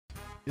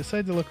You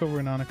decide to look over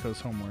Nanako's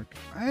homework.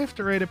 I have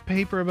to write a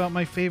paper about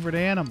my favorite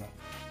animal.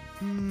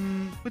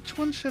 Which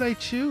one should I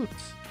choose?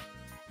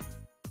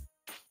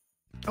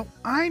 Oh,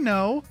 I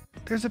know!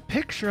 There's a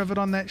picture of it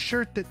on that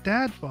shirt that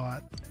Dad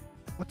bought.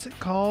 What's it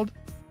called?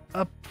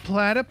 A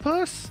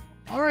platypus?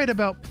 I'll write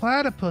about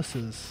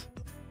platypuses.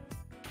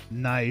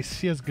 Nice.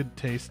 She has good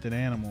taste in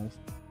animals.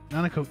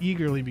 Nanako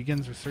eagerly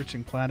begins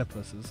researching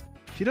platypuses.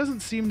 She doesn't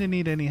seem to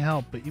need any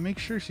help, but you make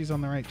sure she's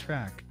on the right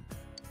track.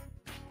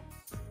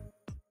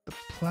 The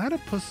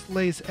platypus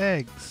lays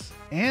eggs,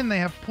 and they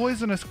have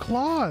poisonous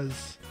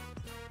claws.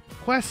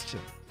 Question.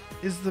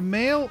 Is the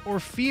male or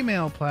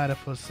female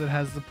platypus that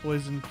has the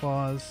poison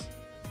claws?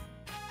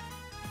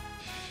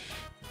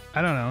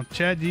 I don't know.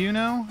 Chad, do you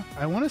know?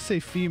 I want to say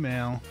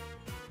female,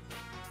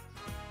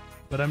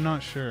 but I'm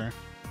not sure.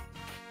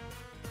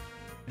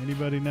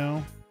 Anybody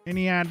know?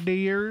 Any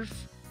ideas?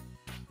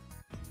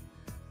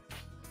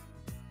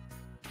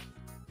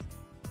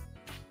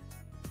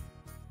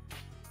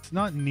 It's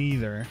not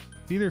neither.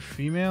 It's either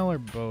female or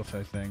both,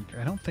 I think.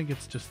 I don't think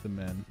it's just the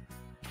men.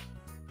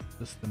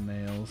 Just the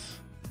males.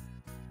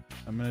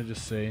 I'm gonna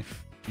just say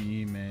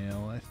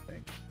female, I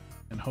think.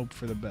 And hope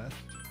for the best.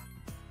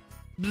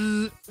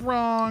 Bzz,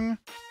 wrong.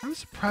 I'm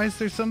surprised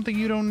there's something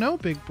you don't know,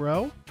 big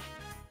bro.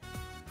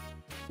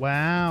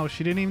 Wow,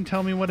 she didn't even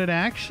tell me what it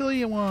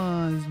actually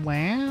was.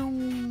 Wow.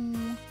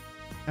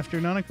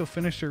 After Nanako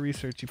finished her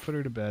research, you put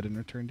her to bed and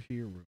returned to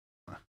your room.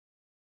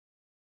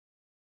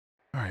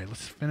 Alright,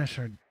 let's finish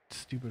our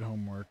stupid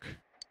homework.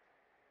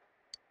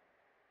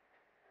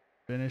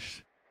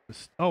 Finish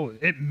this. Oh,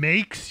 it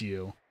makes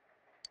you.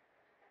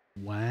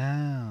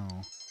 Wow.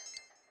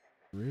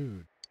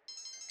 Rude.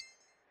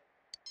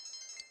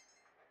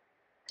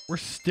 We're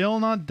still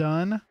not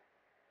done?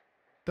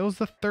 That was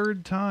the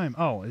third time.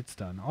 Oh, it's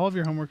done. All of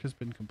your homework has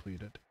been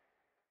completed.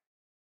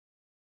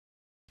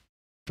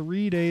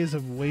 3 days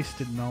of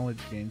wasted knowledge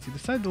gains. You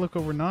decide to look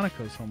over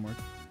Nanako's homework.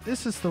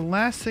 This is the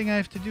last thing I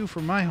have to do for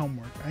my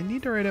homework. I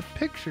need to write a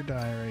picture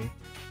diary.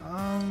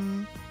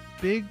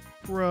 Big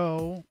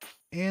bro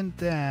and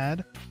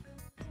dad.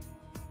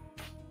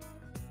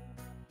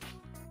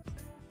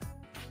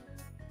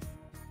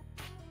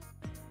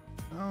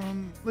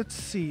 Let's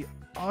see.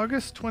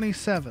 August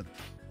 27th.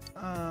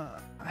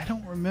 I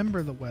don't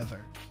remember the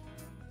weather.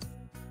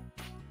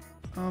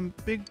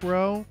 Big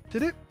bro,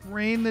 did it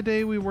rain the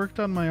day we worked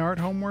on my art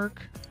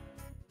homework?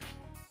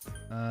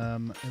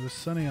 It was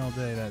sunny all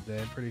day that day,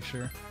 I'm pretty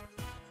sure.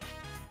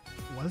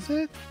 Was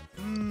it?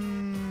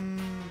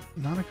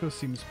 Nanako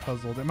seems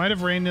puzzled. It might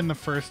have rained in the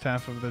first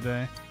half of the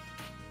day.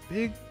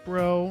 Big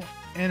bro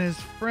and his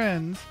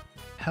friends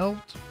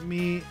helped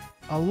me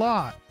a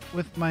lot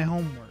with my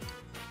homework.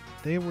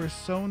 They were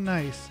so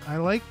nice. I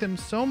liked them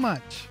so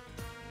much.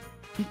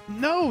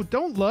 No,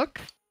 don't look.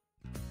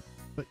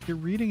 But you're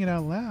reading it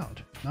out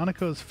loud.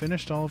 Nanako has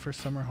finished all of her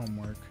summer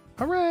homework.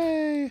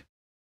 Hooray!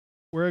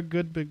 We're a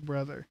good big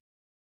brother.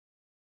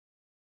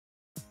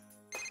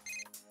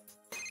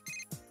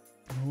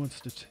 Who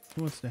wants to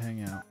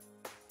hang out?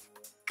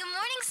 Good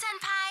morning,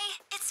 Senpai.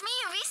 It's me,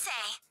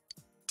 Urise.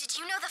 Did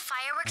you know the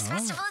Fireworks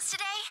Festival is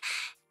today?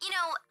 You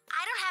know,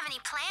 I don't have any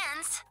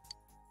plans.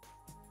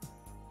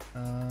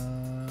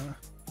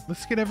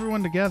 Let's get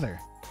everyone together.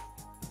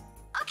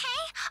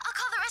 Okay, I'll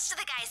call the rest of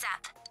the guys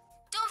up.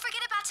 Don't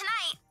forget about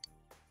tonight.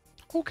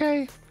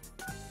 Okay.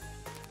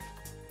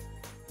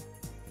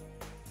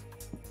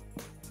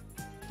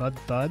 Thud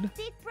thud.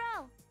 Big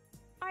bro,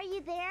 are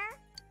you there?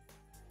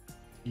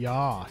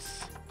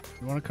 Yas.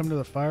 You want to come to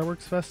the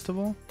Fireworks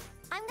Festival?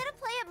 I'm gonna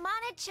play at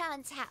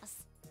Mana-chan's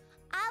house.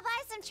 I'll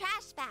buy some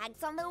trash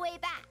bags on the way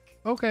back.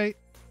 Okay.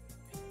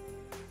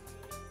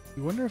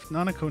 You wonder if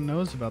Nanako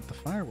knows about the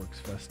Fireworks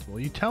Festival.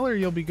 You tell her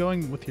you'll be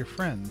going with your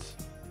friends.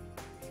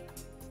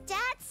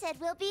 Dad said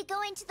we'll be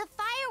going to the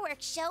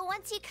fireworks show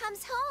once he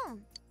comes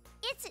home.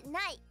 It's at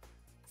night,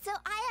 so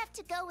I have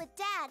to go with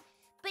Dad,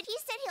 but he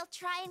said he'll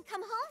try and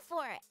come home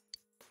for it.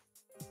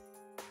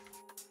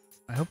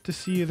 I hope to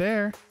see you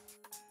there.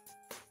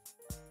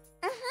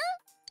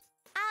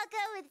 I'll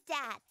go with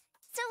Dad,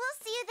 so we'll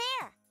see you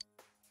there.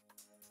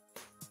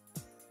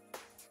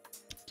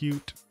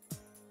 Cute.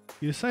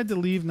 You decide to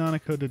leave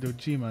Nanako to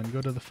Dojima and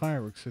go to the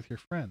fireworks with your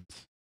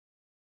friends.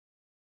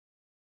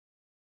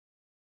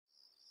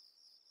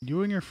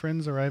 You and your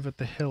friends arrive at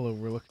the hill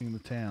overlooking the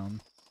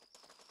town.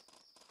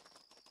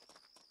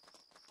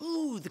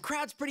 Ooh, the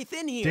crowd's pretty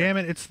thin here. Damn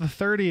it, it's the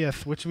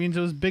 30th, which means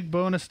it was big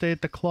bonus day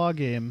at the claw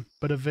game,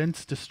 but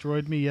events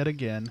destroyed me yet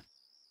again.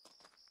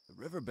 The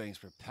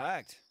riverbanks were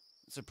packed.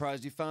 I'm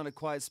surprised you found a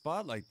quiet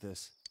spot like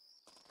this.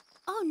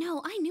 Oh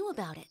no, I knew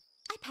about it.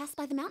 I pass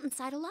by the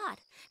mountainside a lot.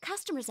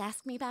 Customers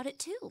ask me about it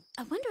too.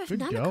 I wonder if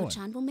Good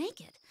Nanako-chan will make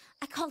it.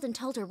 I called and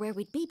told her where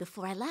we'd be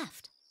before I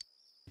left.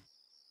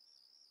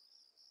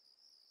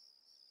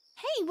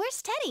 Hey,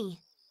 where's Teddy?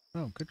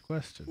 Oh, good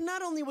question.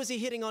 Not only was he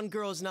hitting on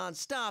girls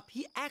non-stop,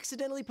 he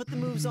accidentally put the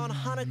moves on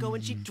Hanako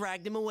and she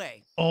dragged him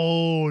away.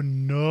 Oh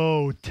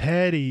no,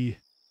 Teddy.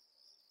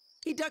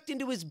 He ducked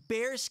into his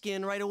bear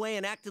skin right away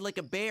and acted like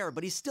a bear,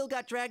 but he still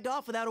got dragged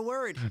off without a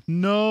word.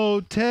 No,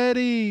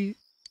 Teddy.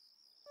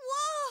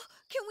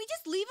 Can we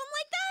just leave him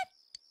like that?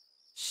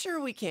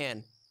 Sure we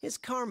can. His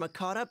karma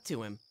caught up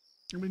to him.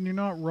 I mean, you're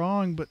not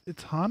wrong, but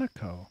it's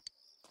Hanako.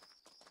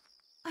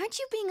 Aren't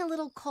you being a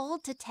little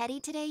cold to Teddy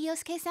today,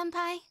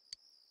 Yosuke-senpai?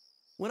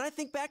 When I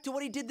think back to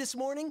what he did this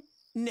morning,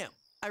 no,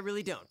 I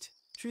really don't.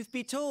 Truth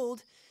be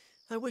told,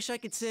 I wish I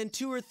could send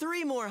 2 or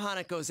 3 more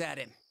Hanakos at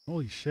him.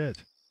 Holy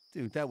shit.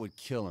 Dude, that would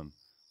kill him.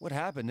 What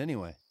happened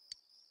anyway?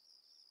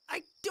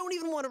 I don't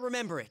even want to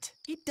remember it.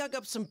 He dug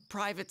up some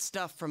private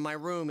stuff from my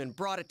room and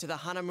brought it to the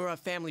Hanamura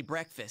family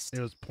breakfast.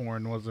 It was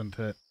porn, wasn't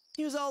it?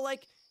 He was all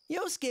like,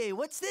 Yosuke,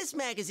 what's this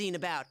magazine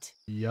about?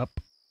 Yup.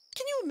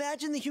 Can you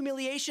imagine the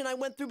humiliation I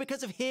went through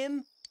because of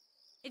him?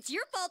 It's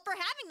your fault for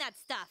having that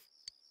stuff.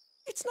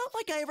 It's not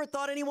like I ever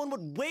thought anyone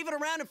would wave it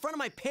around in front of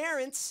my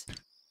parents.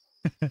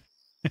 Is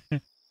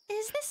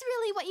this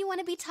really what you want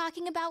to be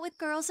talking about with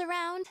girls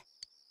around?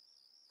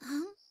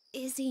 Huh?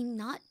 Is he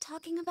not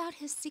talking about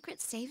his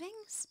secret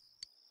savings?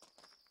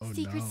 Oh,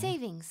 Secret no.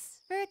 savings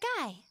for a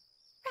guy.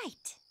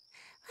 Right.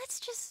 Let's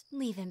just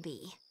leave him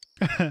be.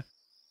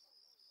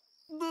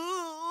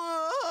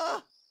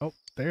 Oh,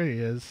 there he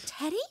is.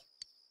 Teddy?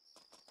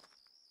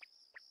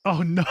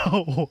 Oh,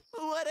 no.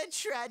 What a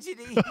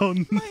tragedy. Oh,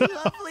 no. My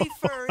lovely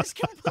fur is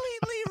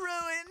completely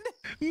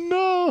ruined.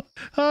 No.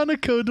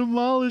 Hanako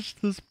demolished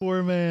this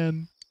poor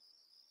man.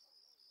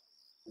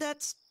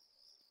 That's...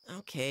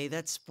 okay,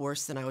 that's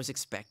worse than I was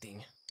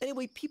expecting.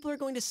 Anyway, people are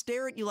going to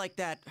stare at you like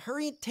that.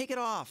 Hurry and take it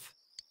off.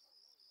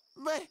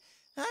 But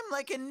I'm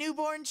like a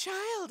newborn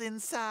child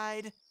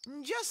inside.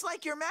 Just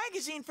like your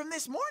magazine from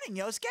this morning,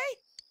 Yosuke.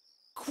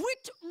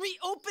 Quit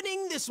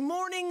reopening this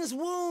morning's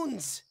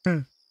wounds!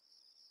 There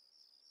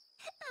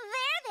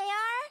they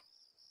are!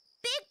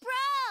 Big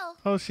bro!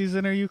 Oh, she's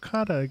in her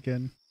yukata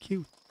again.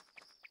 Cute.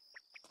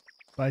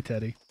 Bye,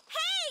 Teddy.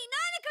 Hey,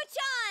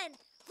 Nanako-chan!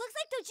 Looks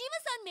like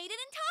Dojima-san made it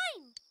in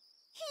time.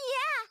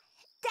 Yeah,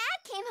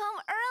 Dad came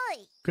home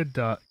early. Good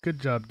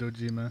job,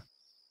 Dojima.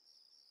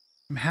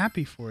 I'm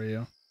happy for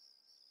you.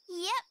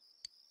 Yep.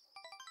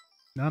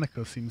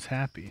 Nanako seems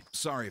happy.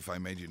 Sorry if I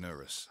made you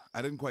nervous.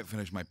 I didn't quite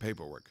finish my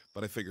paperwork,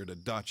 but I figured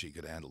Adachi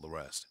could handle the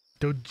rest.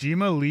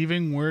 Dojima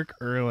leaving work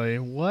early.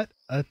 What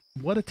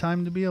a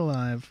time to be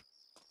alive.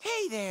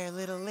 Hey there,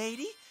 little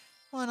lady.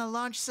 Want to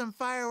launch some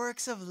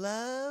fireworks of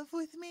love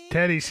with me?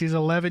 Teddy, she's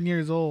 11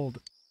 years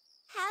old.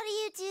 How do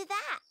you do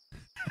that?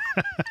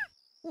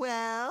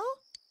 Well,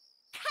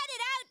 Cut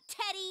it out,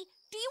 Teddy!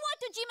 Do you want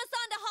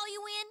Dojima-san to haul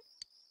you in?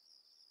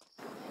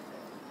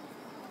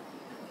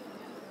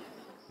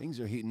 Things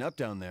are heating up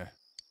down there.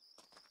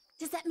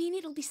 Does that mean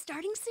it'll be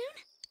starting soon?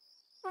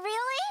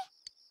 Really?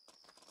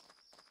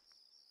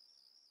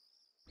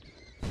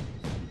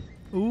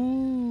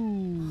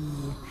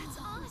 Ooh. That's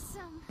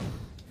awesome.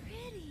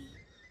 Pretty.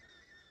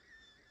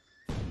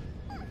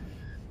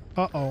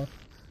 Uh-oh.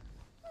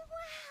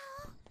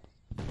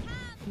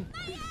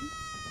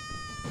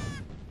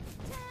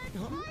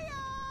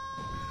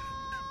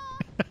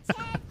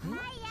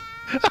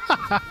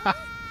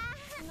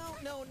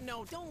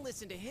 No, don't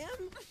listen to him.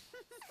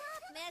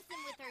 Stop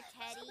messing with her,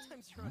 Teddy.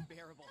 Sometimes you're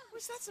unbearable.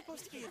 was that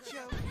supposed to be a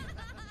joke?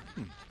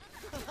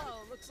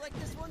 Oh, looks like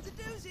this one's a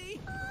doozy.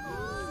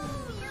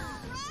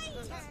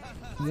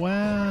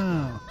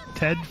 Wow.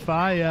 Ted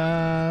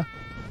Fire.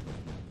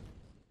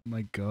 Oh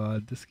my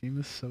god, this game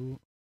is so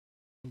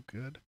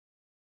good.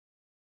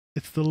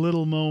 It's the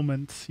little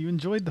moments. You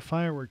enjoyed the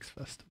fireworks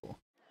festival.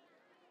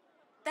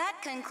 That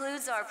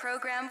concludes our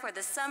program for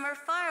the Summer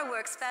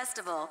Fireworks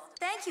Festival.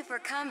 Thank you for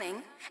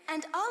coming,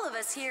 and all of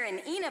us here in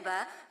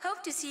Inaba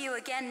hope to see you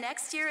again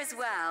next year as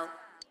well.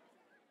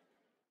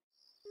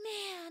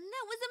 Man,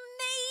 that was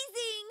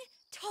amazing!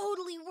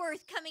 Totally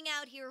worth coming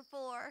out here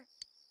for.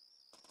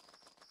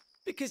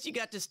 Because you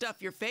got to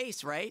stuff your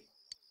face, right?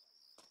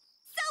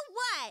 So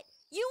what?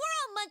 You were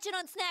all munching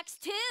on snacks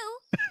too.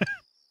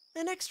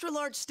 An extra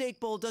large steak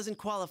bowl doesn't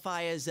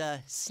qualify as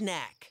a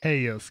snack.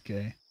 Hey,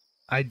 Yosuke.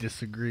 I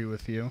disagree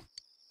with you.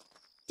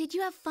 Did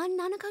you have fun,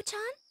 Nanako-chan?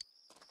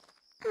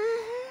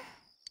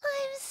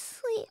 I'm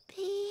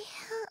sleepy.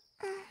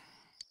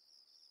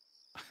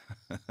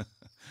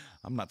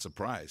 I'm not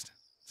surprised.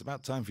 It's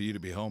about time for you to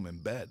be home in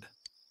bed.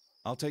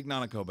 I'll take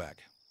Nanako back.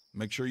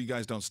 Make sure you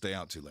guys don't stay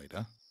out too late,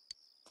 huh?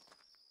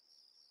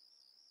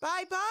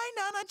 Bye-bye,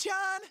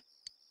 Nana-chan.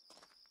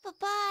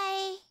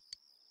 Bye-bye.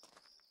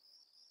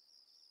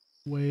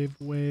 Wave,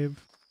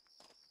 wave.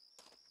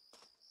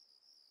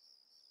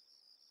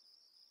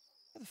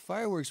 The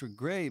fireworks were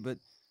great, but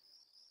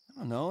I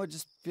don't know, it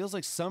just feels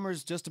like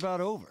summer's just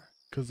about over.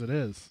 'Cause it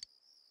is.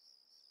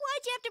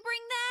 Why'd you have to bring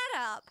that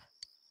up?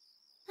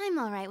 I'm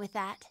all right with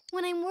that.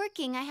 When I'm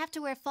working, I have to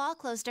wear fall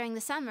clothes during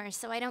the summer,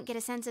 so I don't get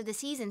a sense of the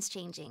seasons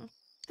changing.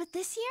 But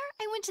this year,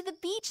 I went to the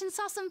beach and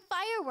saw some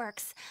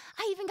fireworks.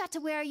 I even got to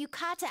wear a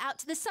yukata out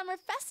to the summer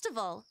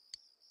festival.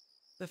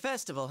 The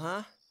festival,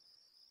 huh?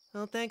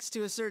 Well, thanks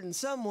to a certain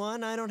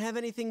someone, I don't have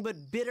anything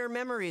but bitter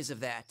memories of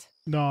that.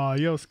 Nah,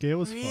 Yosuke, it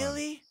was fun.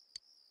 Really?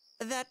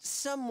 That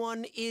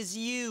someone is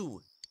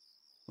you.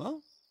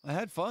 Well, I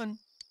had fun.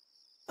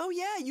 Oh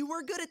yeah, you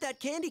were good at that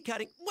candy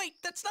cutting. Wait,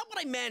 that's not what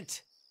I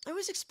meant. I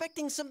was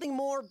expecting something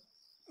more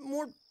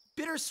more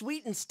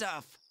bittersweet and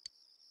stuff.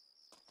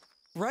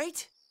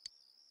 Right?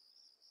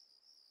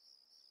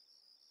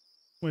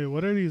 Wait,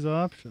 what are these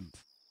options?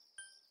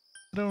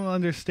 I don't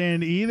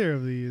understand either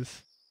of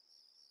these.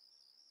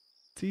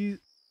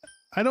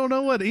 I don't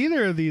know what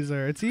either of these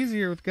are. It's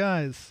easier with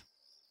guys.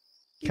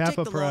 You Kappa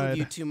take the long pride.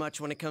 view too much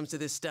when it comes to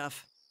this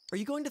stuff. Are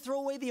you going to throw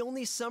away the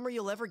only summer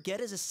you'll ever get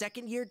as a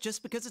second year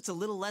just because it's a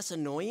little less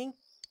annoying?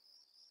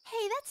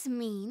 Hey, that's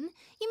mean.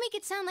 You make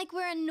it sound like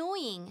we're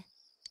annoying.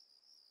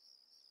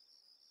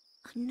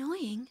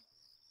 Annoying?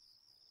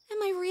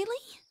 Am I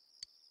really?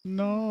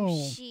 No.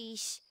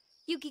 Sheesh.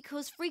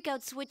 Yukiko's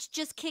freakout switch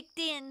just kicked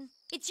in.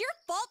 It's your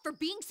fault for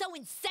being so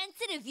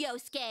insensitive,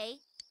 Yosuke.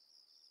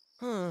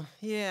 Huh,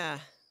 yeah.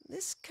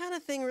 This kind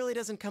of thing really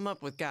doesn't come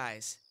up with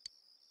guys.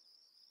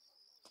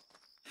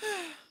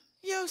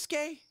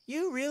 Yosuke,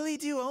 you really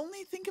do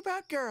only think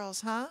about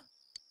girls, huh?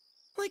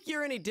 Like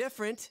you're any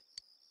different.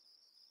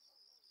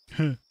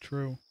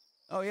 True.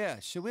 Oh yeah,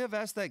 should we have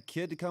asked that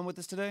kid to come with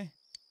us today?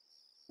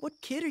 What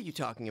kid are you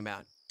talking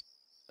about?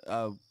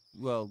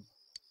 Well,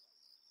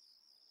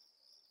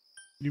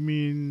 You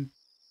mean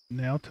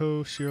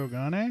Naoto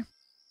Shirogane? I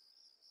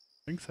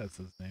think that's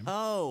his name.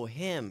 Oh,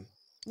 him.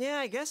 Yeah,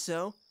 I guess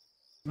so.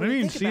 I When didn't you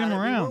even think see him about it,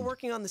 we around. were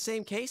working on the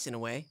same case in a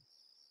way.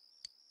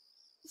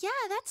 Yeah,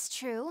 that's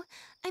true.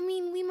 I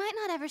mean, we might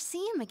not ever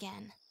see him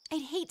again.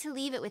 I'd hate to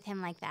leave it with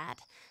him like that.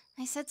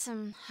 I said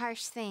some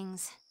harsh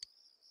things.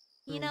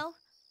 You know,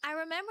 I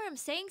remember him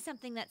saying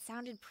something that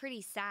sounded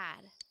pretty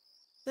sad.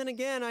 Then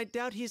again, I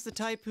doubt he's the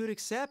type who'd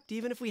accept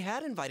even if we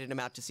had invited him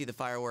out to see the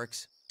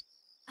fireworks.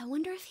 I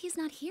wonder if he's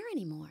not here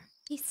anymore.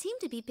 He seemed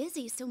to be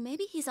busy, so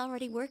maybe he's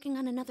already working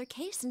on another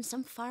case in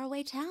some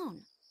faraway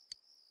town.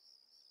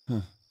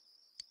 huh.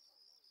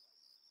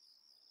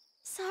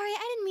 Sorry,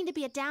 I didn't mean to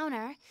be a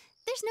downer.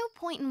 There's no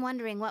point in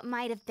wondering what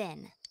might have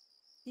been.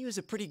 He was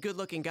a pretty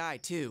good-looking guy,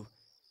 too.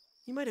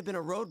 He might have been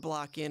a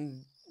roadblock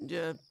in,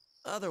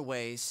 other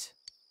ways.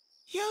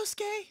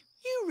 Yosuke,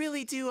 you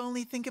really do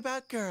only think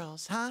about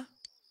girls, huh?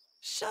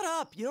 Shut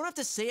up! You don't have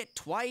to say it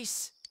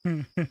twice!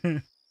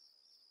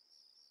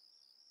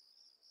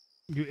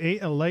 You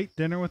ate a light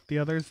dinner with the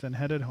others, then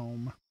headed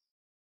home.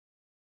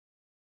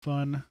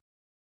 Fun.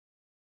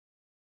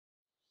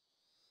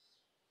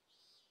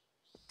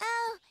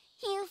 Oh,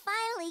 you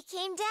finally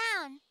came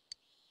down.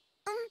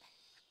 I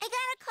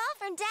got a call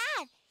from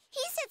Dad.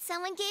 He said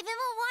someone gave him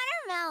a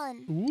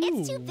watermelon.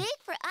 It's too Ooh. big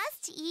for us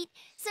to eat,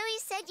 so he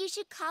said you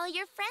should call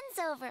your friends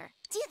over.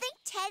 Do you think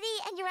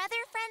Teddy and your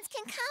other friends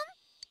can come?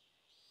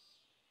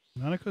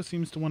 Nanako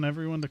seems to want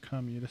everyone to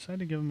come. You decide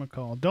to give him a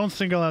call. Don't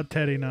single out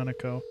Teddy,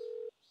 Nanako.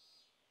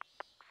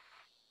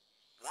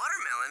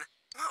 Watermelon?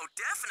 Oh,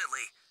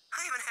 definitely.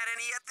 I haven't had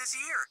any yet this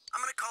year.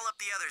 I'm gonna call up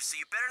the others, so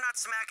you better not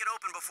smack it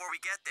open before we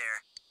get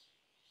there.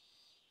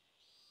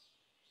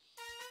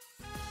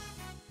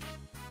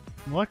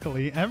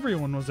 Luckily,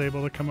 everyone was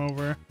able to come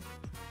over.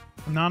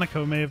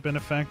 Nanako may have been a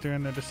factor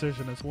in their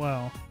decision as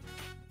well.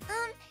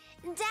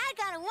 Dad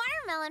got a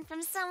watermelon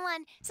from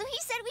someone, so he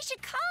said we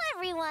should call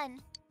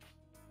everyone.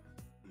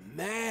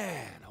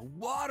 Man, a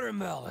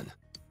watermelon.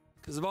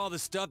 Because of all the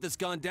stuff that's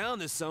gone down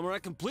this summer, I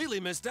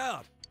completely missed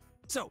out.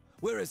 So,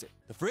 where is it?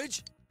 The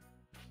fridge?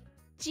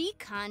 Gee,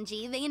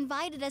 Kanji, they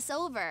invited us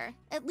over.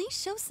 At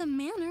least show some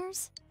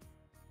manners.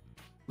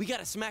 We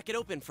gotta smack it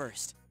open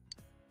first.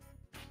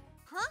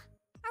 Huh?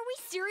 Are we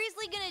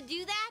seriously gonna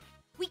do that?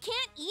 We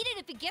can't eat it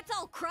if it gets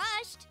all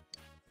crushed.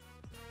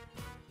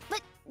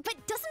 But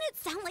doesn't it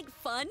sound like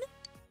fun?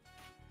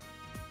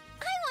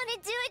 I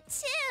want to do it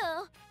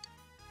too.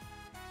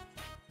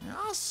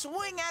 I'll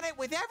swing at it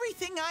with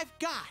everything I've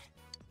got.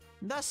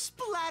 The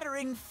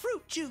splattering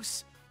fruit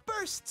juice,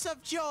 bursts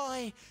of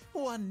joy,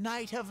 one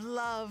night of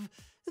love.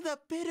 The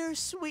bitter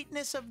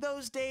sweetness of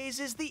those days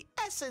is the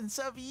essence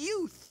of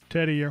youth.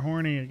 Teddy, you're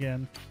horny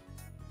again.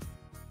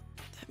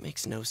 That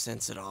makes no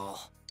sense at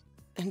all.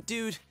 And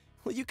dude,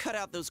 will you cut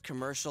out those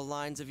commercial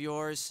lines of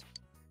yours?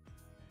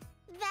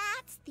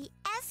 That's the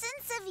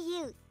essence of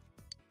youth.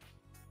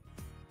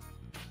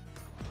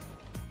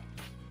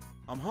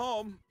 I'm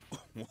home.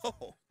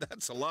 Whoa,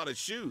 that's a lot of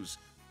shoes.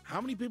 How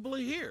many people are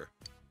here?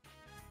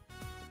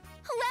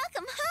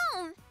 Welcome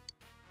home.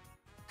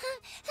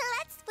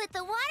 Let's split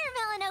the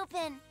watermelon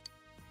open.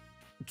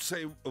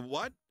 Say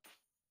what?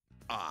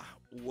 Ah,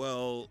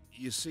 well,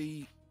 you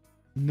see...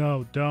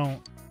 No,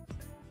 don't.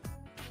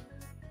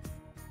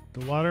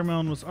 The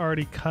watermelon was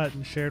already cut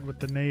and shared with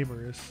the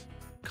neighbors.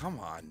 Come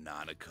on,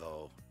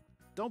 Nanako.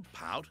 Don't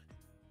pout.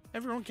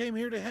 Everyone came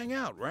here to hang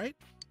out, right?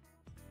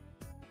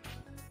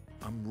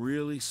 I'm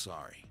really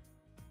sorry.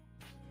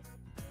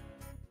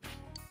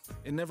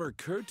 It never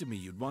occurred to me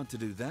you'd want to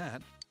do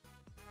that.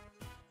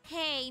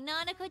 Hey,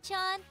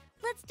 Nanako-chan,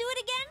 let's do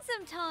it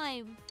again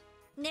sometime.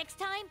 Next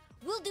time,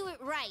 we'll do it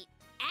right,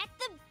 at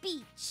the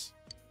beach.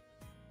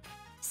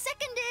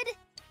 Seconded!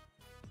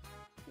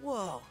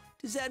 Whoa,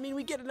 does that mean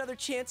we get another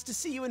chance to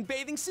see you in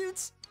bathing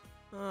suits?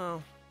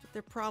 Oh, but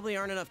there probably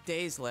aren't enough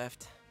days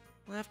left.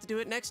 We'll have to do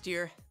it next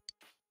year.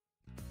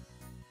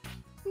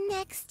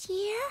 Next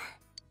year?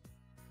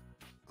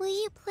 Will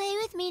you play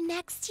with me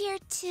next year,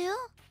 too?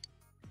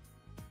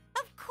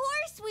 Of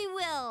course we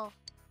will!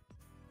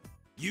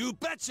 You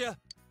betcha!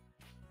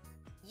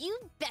 You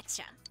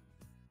betcha!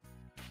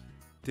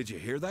 Did you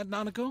hear that,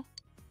 Nanako?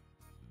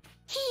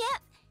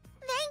 Yep.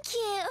 Thank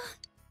you.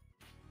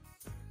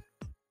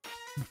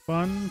 The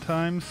fun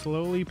time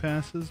slowly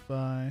passes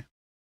by.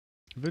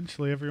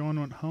 Eventually, everyone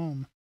went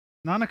home.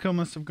 Nanako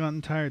must have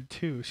gotten tired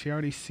too. She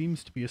already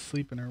seems to be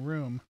asleep in her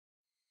room.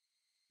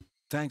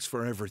 Thanks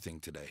for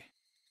everything today.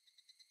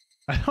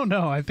 I don't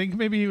know. I think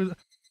maybe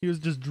he was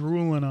just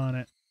drooling on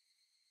it.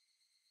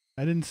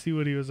 I didn't see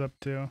what he was up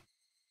to.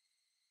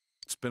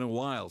 It's been a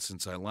while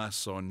since I last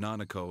saw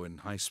Nanako in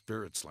high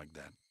spirits like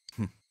that.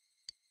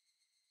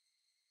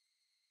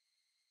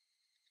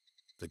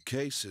 The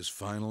case is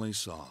finally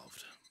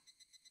solved.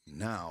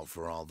 Now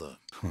for all the...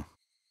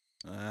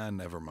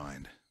 never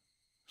mind.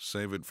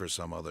 Save it for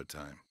some other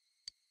time.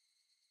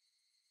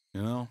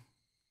 You know,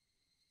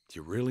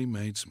 you really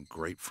made some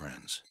great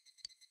friends.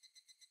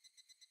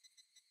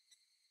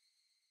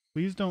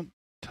 Please don't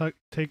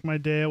take my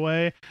day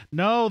away.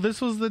 No,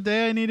 this was the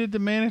day I needed to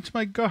manage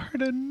my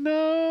garden.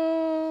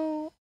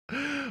 No!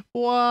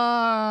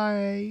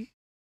 Why?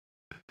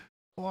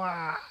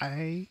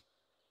 Why?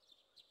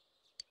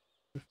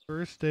 The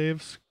first day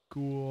of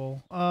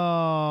school.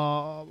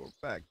 Oh,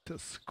 we're back to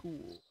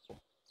school.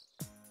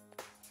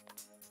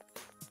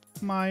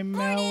 My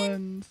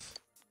melons.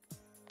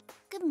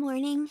 Good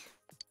morning.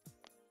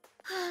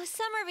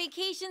 Summer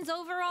vacation's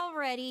over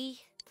already.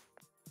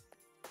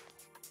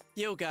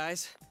 Yo,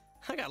 guys.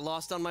 I got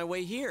lost on my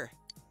way here.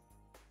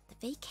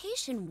 The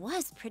vacation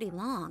was pretty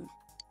long.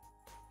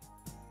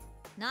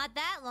 Not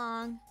that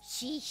long.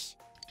 Sheesh.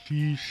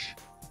 Sheesh.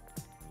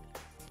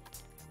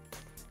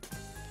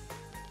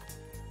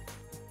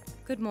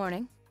 Good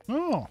morning.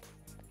 Oh.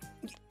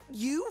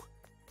 You?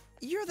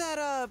 You're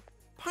that,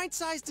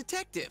 pint-sized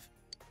detective.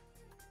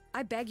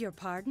 I beg your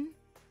pardon?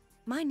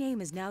 My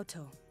name is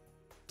Naoto.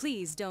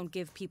 Please don't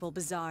give people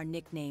bizarre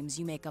nicknames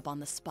you make up on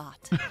the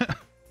spot.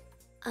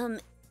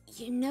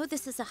 You know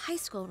this is a high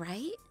school,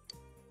 right?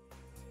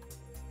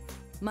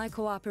 My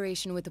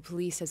cooperation with the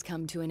police has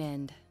come to an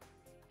end.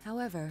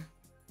 However,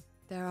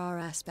 there are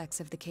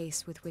aspects of the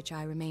case with which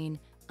I remain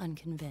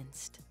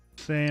unconvinced.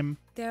 Same.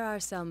 There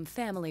are some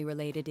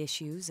family-related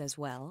issues as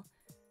well,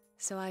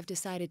 so I've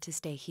decided to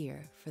stay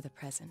here for the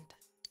present.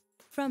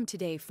 From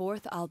today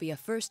forth, I'll be a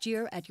first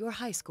year at your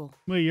high school.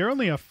 Wait, you're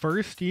only a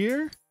first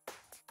year?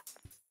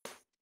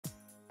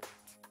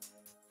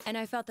 And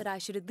I felt that I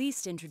should at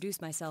least introduce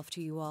myself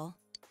to you all.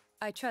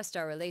 I trust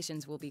our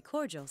relations will be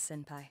cordial,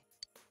 Senpai.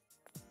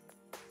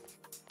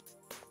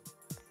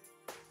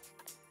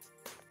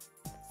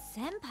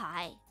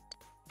 Senpai?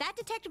 That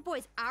detective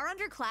boy's our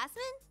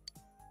underclassman?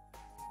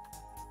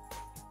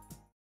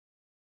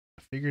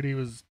 I figured he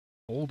was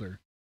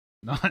older,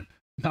 not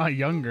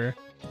younger.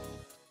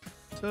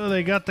 So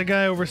they got the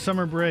guy over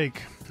summer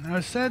break. I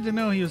was sad to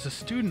know he was a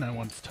student I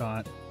once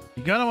taught.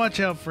 You gotta watch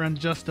out for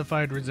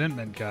unjustified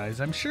resentment,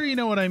 guys. I'm sure you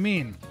know what I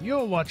mean. You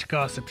all watch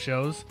gossip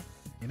shows.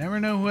 You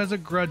never know who has a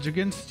grudge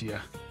against you.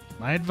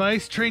 My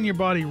advice, train your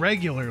body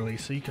regularly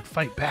so you can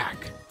fight back.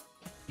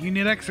 You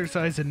need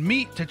exercise and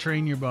meat to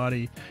train your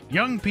body.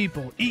 Young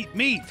people, eat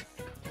meat!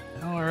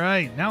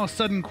 Alright, now a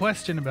sudden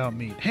question about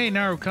meat. Hey,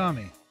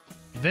 Narukami.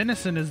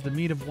 Venison is the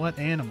meat of what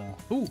animal?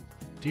 Ooh,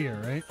 deer,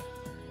 right?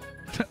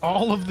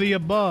 All of the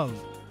above.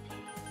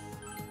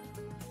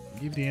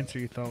 Give the answer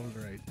you thought was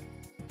right.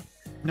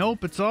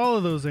 Nope, it's all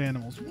of those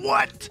animals.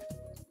 What?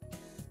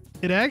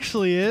 It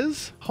actually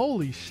is?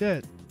 Holy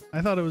shit.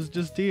 I thought it was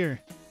just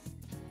deer.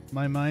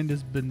 My mind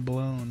has been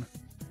blown.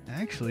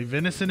 Actually,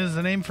 venison is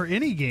the name for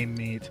any game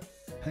meat.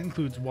 That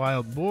includes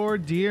wild boar,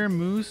 deer,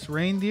 moose,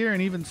 reindeer,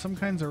 and even some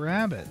kinds of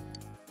rabbit.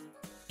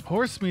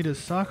 Horse meat is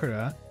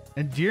sakura,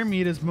 and deer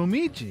meat is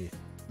momiji.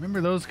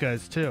 Remember those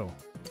guys too.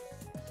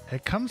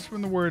 It comes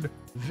from the word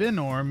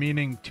vinor,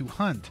 meaning to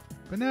hunt.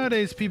 But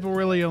nowadays, people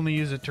really only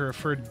use it to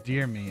refer to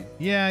deer meat.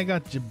 Yeah, I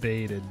got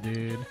debated,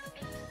 dude.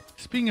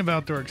 Speaking of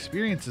outdoor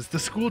experiences, the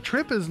school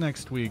trip is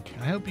next week.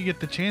 I hope you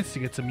get the chance to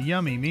get some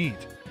yummy meat.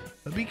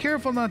 But be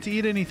careful not to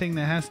eat anything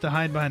that has to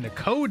hide behind a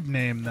code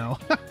name, though.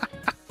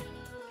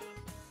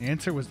 The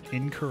answer was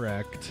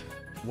incorrect.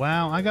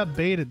 Wow, I got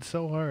baited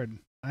so hard.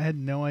 I had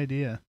no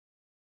idea.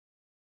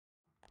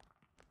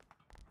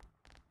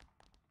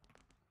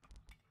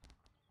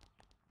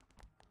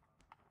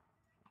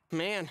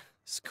 Man,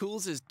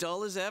 school's as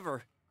dull as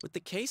ever. With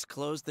the case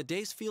closed, the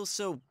days feel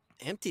so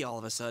empty all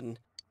of a sudden.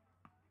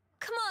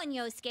 Come on,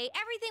 Yosuke.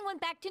 Everything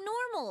went back to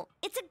normal.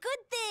 It's a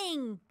good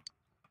thing.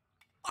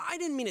 I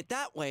didn't mean it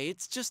that way.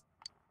 It's just...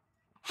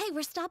 Hey,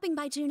 we're stopping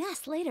by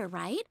Juness later,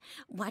 right?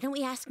 Why don't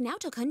we ask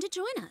Naoto-kun to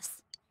join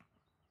us?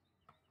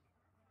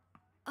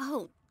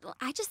 Oh, well,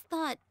 I just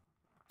thought,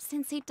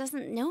 since he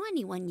doesn't know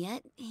anyone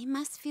yet, he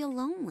must feel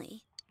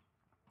lonely.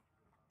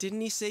 Didn't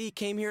he say he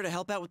came here to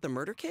help out with the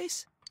murder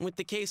case? With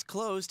the case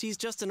closed, he's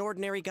just an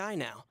ordinary guy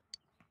now.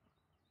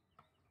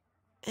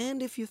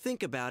 And if you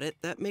think about it,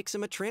 that makes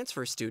him a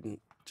transfer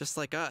student, just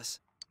like us.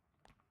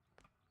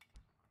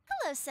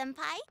 Hello,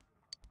 Senpai.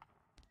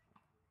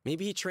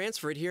 Maybe he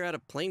transferred here out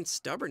of plain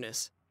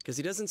stubbornness, because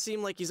he doesn't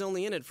seem like he's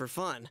only in it for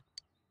fun.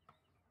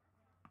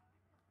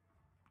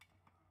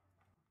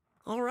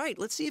 All right,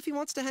 let's see if he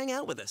wants to hang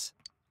out with us.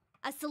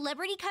 A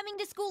celebrity coming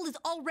to school is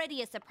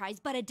already a surprise,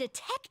 but a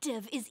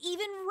detective is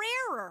even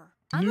rarer.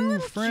 I'm a New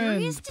little friend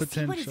curious to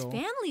see what his potential.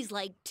 family's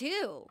like,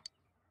 too.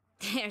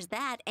 There's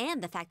that,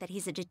 and the fact that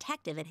he's a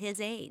detective at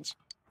his age.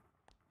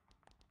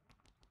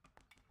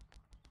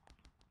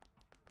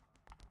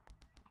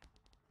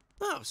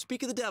 Oh,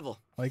 speak of the devil.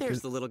 Like There's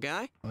his- the little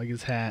guy. Like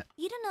his hat.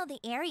 You don't know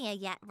the area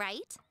yet, right?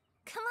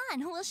 Come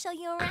on, we'll show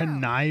you around.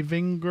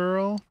 Conniving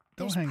girl?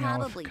 Don't There's hang out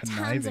probably with tons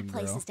conniving of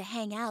places girl. to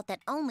hang out that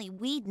only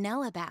we'd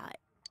know about.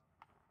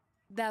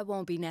 That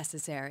won't be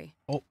necessary.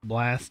 Oh,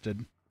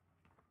 blasted.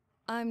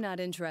 I'm not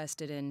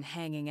interested in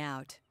hanging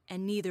out,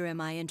 and neither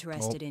am I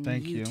interested in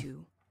thank you you.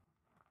 two.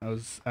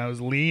 I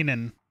was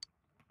leaning.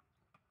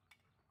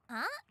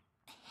 Huh?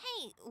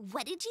 Hey,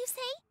 what did you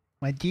say?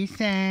 What'd you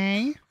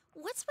say?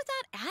 What's with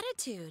that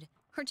attitude?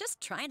 We're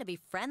just trying to be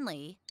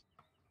friendly.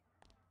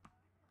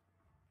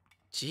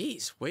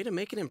 Jeez, way to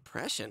make an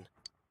impression.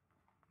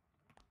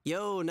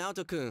 Yo,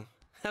 Naoto-kun,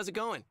 how's it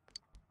going?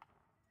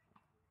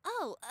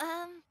 Oh,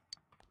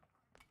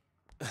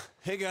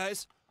 Hey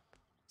guys.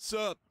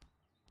 Sup?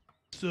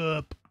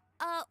 Sup?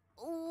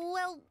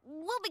 well,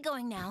 we'll be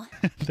going now.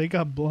 They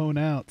got blown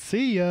out.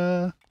 See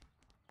ya.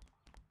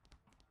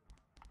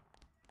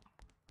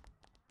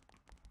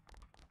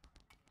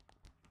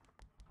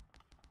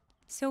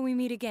 So we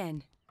meet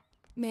again.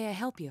 May I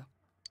help you?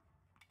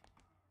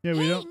 Yeah, we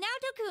Hey, don't.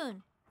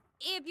 Naoto-kun!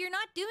 If you're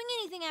not doing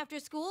anything after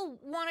school,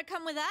 want to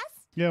come with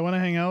us? Yeah, want to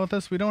hang out with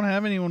us? We don't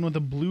have anyone with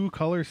a blue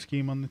color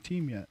scheme on the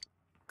team yet.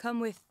 Come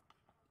with...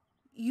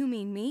 You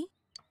mean me?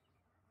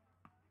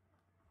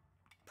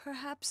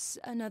 Perhaps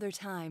another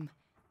time.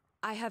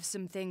 I have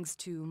some things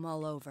to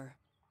mull over.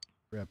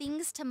 Rip.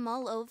 Things to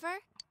mull over?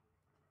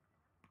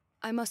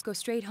 I must go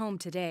straight home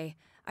today.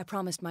 I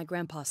promised my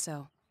grandpa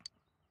so.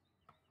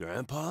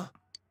 Grandpa?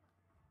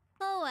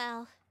 Oh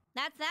well,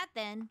 that's that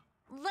then.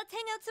 Let's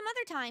hang out some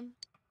other time.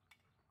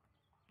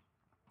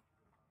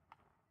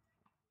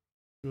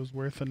 It was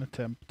worth an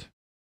attempt.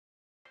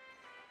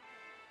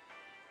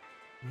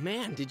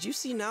 Man, did you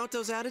see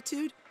Naoto's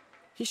attitude?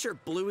 He sure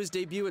blew his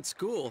debut at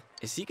school.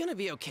 Is he gonna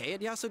be okay at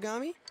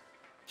Yasogami?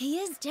 He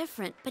is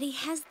different, but he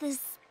has this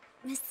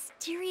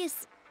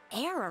mysterious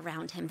air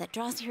around him that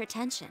draws your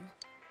attention.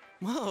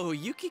 Whoa,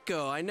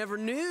 Yukiko, I never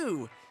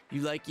knew.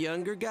 You like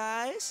younger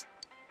guys?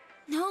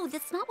 No,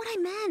 that's not what I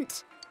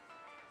meant.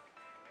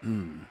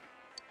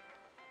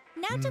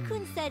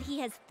 Naoto-kun said he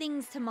has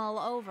things to mull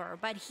over,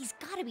 but he's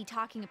got to be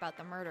talking about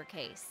the murder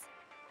case.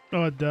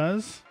 Oh, it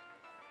does?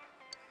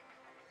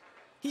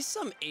 He's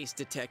some ace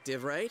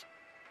detective, right?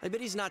 I bet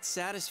he's not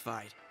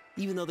satisfied,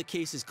 even though the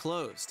case is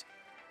closed.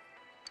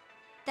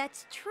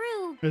 That's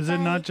true. Is it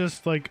but- not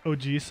just like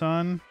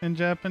Oji-san in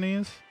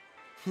Japanese?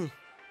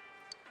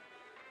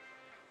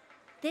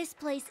 This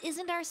place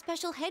isn't our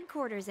special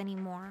headquarters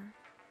anymore.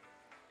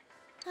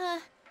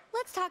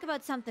 Let's talk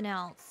about something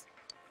else.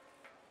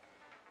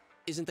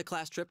 Isn't the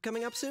class trip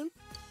coming up soon?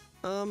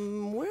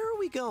 Where are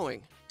we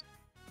going?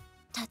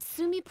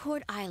 Tatsumi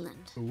Port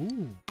Island.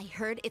 Ooh. I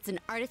heard it's an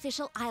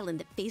artificial island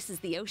that faces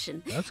the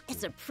ocean. That's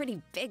It's a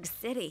pretty big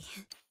city.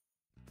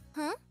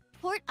 Huh?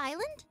 Port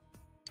Island?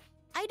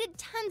 I did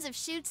tons of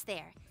shoots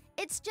there.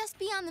 It's just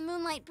beyond the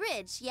Moonlight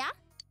Bridge, yeah?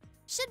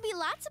 Should be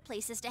lots of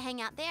places to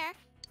hang out there.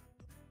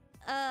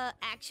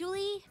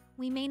 Actually,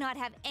 we may not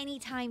have any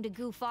time to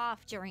goof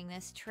off during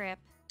this trip.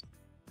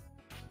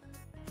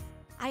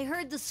 I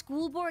heard the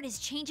school board is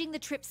changing the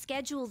trip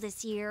schedule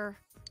this year.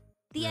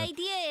 The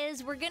idea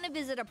is we're gonna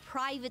visit a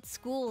private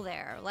school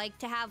there, like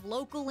to have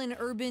local and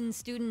urban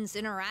students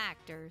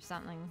interact or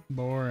something.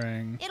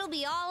 Boring. It'll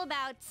be all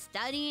about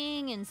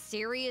studying and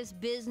serious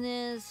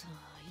business.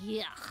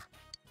 Yuck.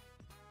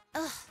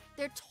 Ugh,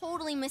 they're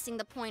totally missing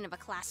the point of a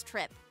class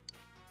trip.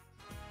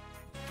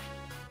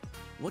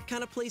 What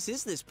kind of place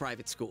is this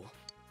private school?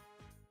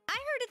 I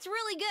heard it's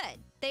really good.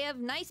 They have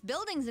nice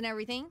buildings and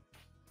everything.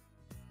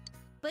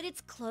 But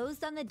it's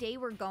closed on the day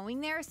we're going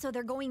there, so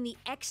they're going the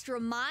extra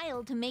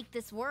mile to make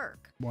this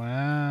work.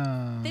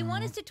 Wow. They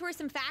want us to tour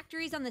some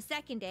factories on the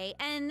second day,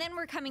 and then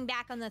we're coming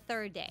back on the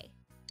third day.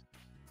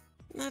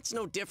 That's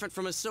no different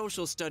from a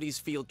social studies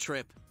field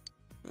trip.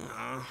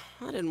 I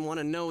didn't want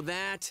to know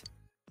that.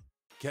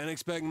 Can't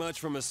expect much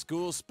from a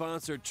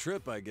school-sponsored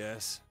trip, I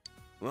guess.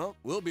 Well,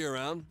 we'll be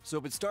around, so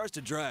if it starts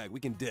to drag, we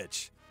can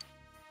ditch.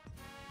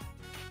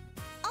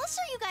 I'll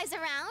show you guys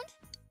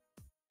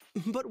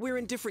around. But we're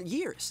in different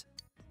years.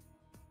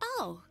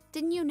 Oh,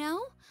 didn't you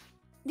know?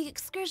 The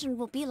excursion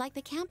will be like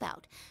the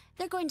campout.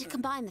 They're going to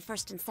combine the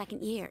first and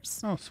second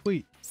years. Oh,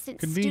 sweet. Since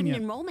Convenient.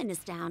 student enrollment is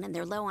down and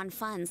they're low on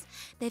funds,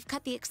 they've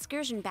cut the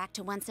excursion back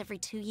to once every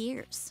 2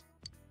 years.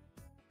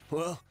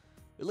 Well,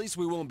 at least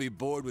we won't be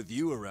bored with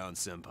you around,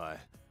 Senpai.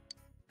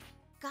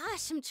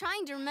 Gosh, I'm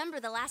trying to remember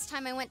the last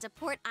time I went to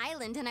Port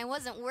Island and I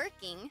wasn't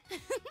working.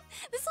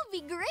 This'll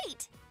be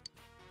great.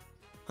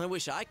 I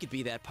wish I could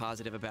be that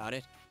positive about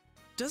it.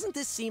 Doesn't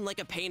this seem like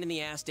a pain in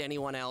the ass to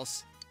anyone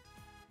else?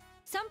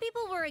 Some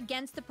people were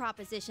against the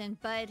proposition,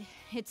 but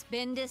it's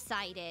been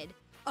decided.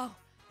 Oh,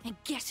 and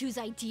guess whose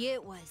idea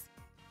it was?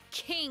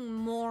 King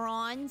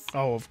Moron's.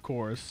 Oh, of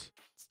course.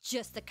 It's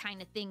just the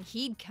kind of thing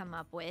he'd come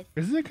up with.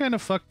 Isn't it kind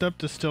of fucked up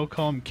to still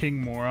call him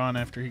King Moron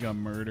after he got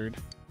murdered?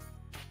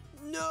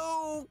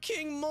 No,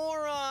 King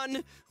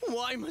Moron!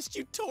 Why must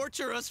you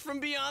torture us from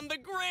beyond the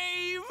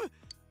grave?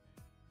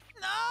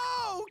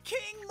 No,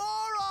 King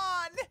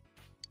Moron!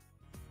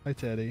 Hi,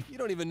 Teddy. You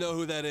don't even know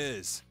who that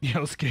is.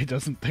 Yosuke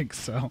doesn't think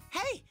so.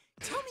 Hey,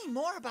 tell me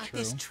more about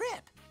this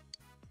trip.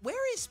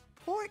 Where is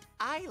Port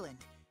Island?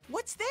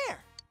 What's there?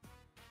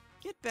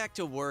 Get back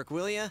to work,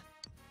 will ya?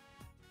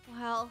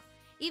 Well,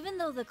 even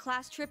though the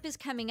class trip is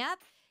coming up,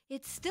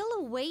 it's still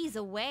a ways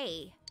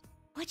away.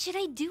 What should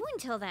I do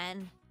until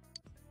then?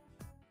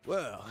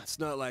 Well, it's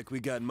not like we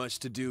got much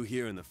to do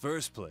here in the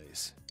first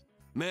place.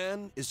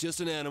 Man is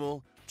just an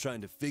animal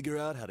trying to figure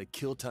out how to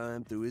kill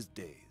time through his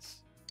days.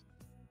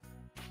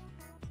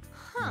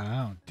 Huh.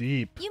 Wow,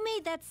 deep. You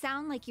made that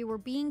sound like you were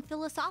being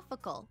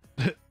philosophical.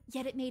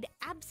 Yet it made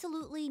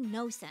absolutely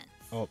no sense.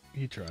 Oh,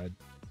 he tried.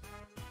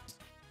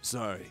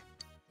 Sorry.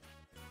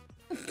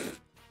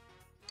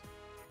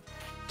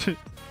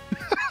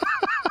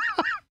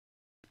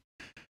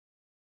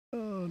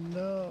 Oh,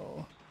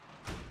 no.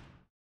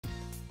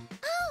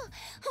 Oh,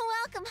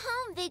 welcome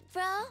home, big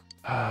bro.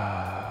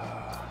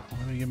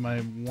 Let me get my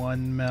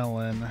one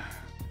melon.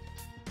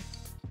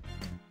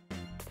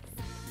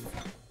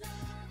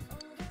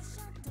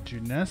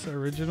 Junessa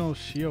Original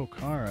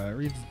Shiokara. It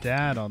reads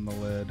Dad on the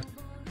lid.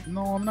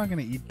 No, I'm not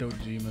gonna eat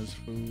Dojima's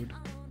food.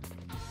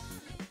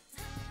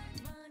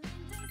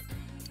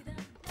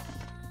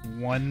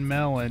 One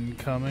melon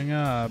coming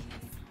up.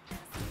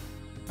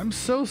 I'm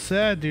so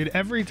sad, dude.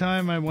 Every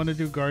time I want to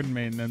do garden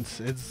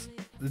maintenance, it's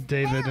the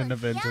David and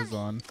event is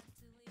on.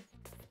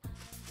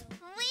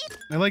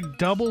 It like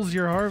doubles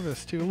your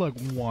harvest too. Look,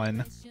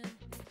 1.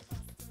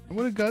 I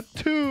would have got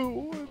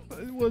 2 if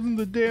it wasn't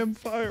the damn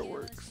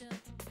fireworks.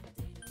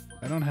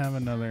 I don't have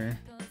another.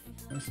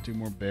 Let's do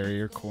more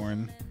barrier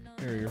corn.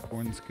 Barrier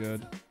corn's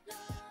good.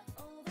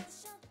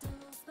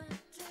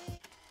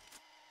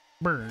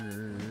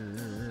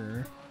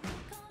 Brrr.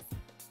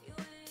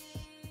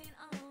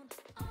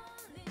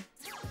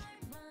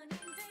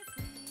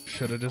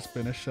 Should have just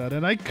been a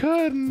shut-in. I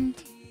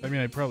couldn't! I mean,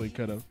 I probably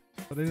could have,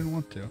 but I didn't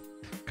want to.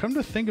 Come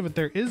to think of it,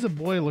 there is a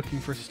boy looking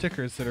for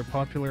stickers that are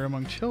popular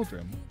among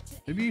children.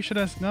 Maybe you should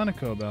ask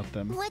Nanako about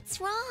them. What's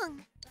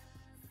wrong?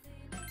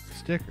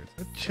 Stickers.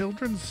 A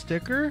children's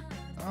sticker?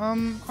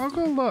 I'll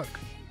go look.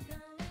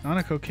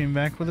 Nanako came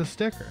back with a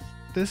sticker.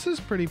 This is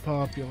pretty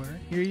popular.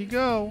 Here you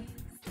go.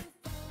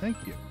 Thank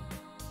you.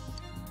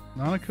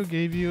 Nanako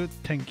gave you a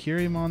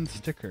Tenkirimon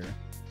sticker.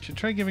 You should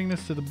try giving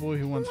this to the boy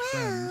who wants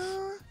friends.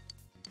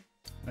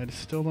 I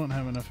still don't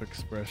have enough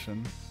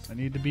expression. I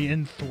need to be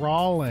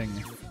enthralling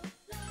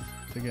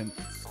to get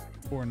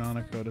poor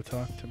Nanako to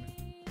talk to me.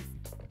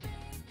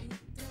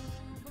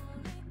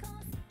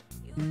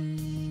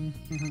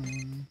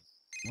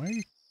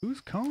 Why?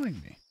 Who's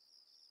calling me?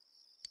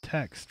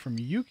 Text from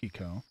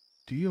Yukiko.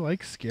 Do you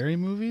like scary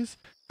movies?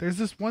 There's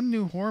this one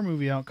new horror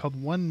movie out called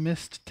One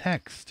Missed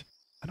Text.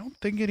 I don't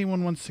think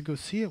anyone wants to go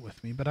see it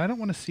with me, but I don't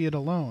want to see it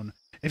alone.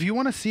 If you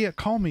want to see it,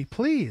 call me,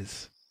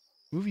 please.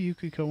 Movie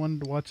Yukiko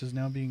wanted to watch is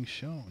now being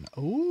shown.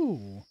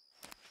 Ooh.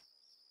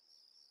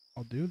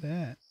 I'll do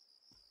that.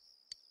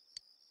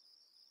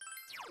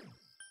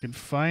 Can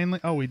finally...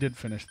 Oh, we did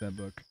finish that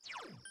book.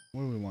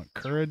 What do we want?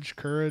 Courage,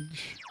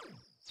 courage,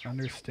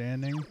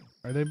 understanding.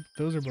 Are they...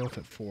 Those are both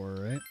at 4,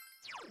 right?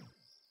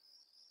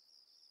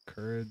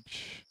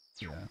 Courage.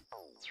 Yeah.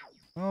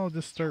 I'll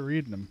just start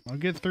reading them. I'll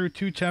get through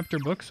 2 chapter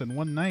books in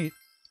one night.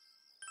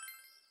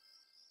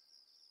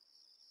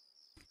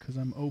 Because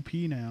I'm OP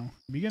now.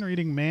 Begin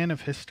reading Man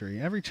of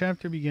History. Every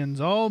chapter begins,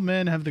 all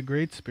men have the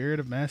great spirit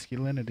of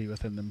masculinity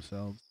within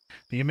themselves.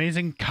 The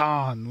amazing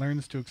Khan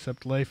learns to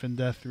accept life and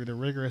death through the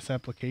rigorous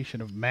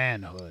application of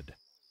manhood.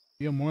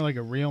 Feel more like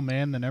a real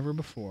man than ever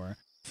before.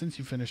 Since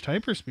you finished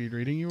hyperspeed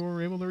reading, you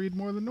were able to read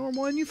more than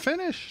normal, and you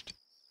finished!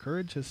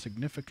 Courage has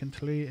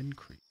significantly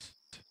increased.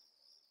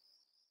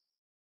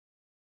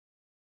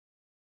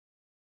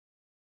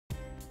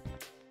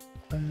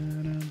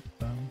 You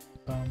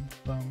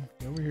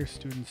ever hear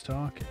students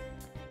talking?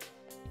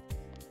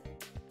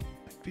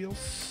 I feel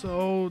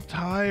so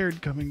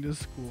tired coming to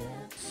school.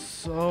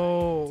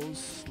 So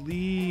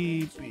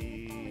sleepy.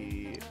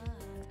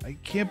 I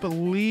can't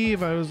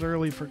believe I was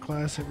early for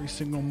class every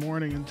single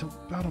morning until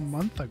about a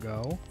month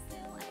ago.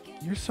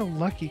 You're so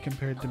lucky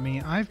compared to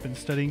me. I've been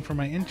studying for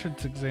my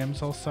entrance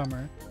exams all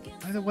summer.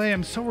 By the way,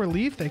 I'm so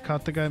relieved they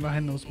caught the guy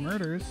behind those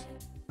murders.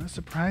 I'm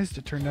surprised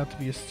it turned out to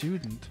be a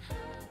student.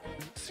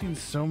 I've seen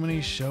so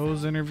many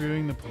shows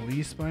interviewing the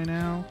police by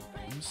now.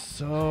 I'm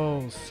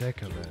so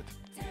sick of it.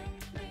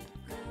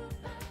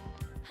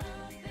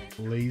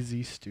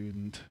 Lazy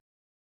student.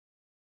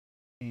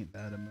 Ain't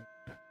that a mood?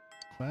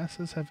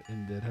 Classes have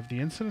ended. Have the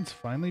incidents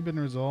finally been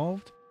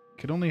resolved?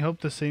 Could only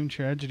hope the same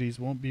tragedies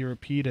won't be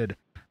repeated. ...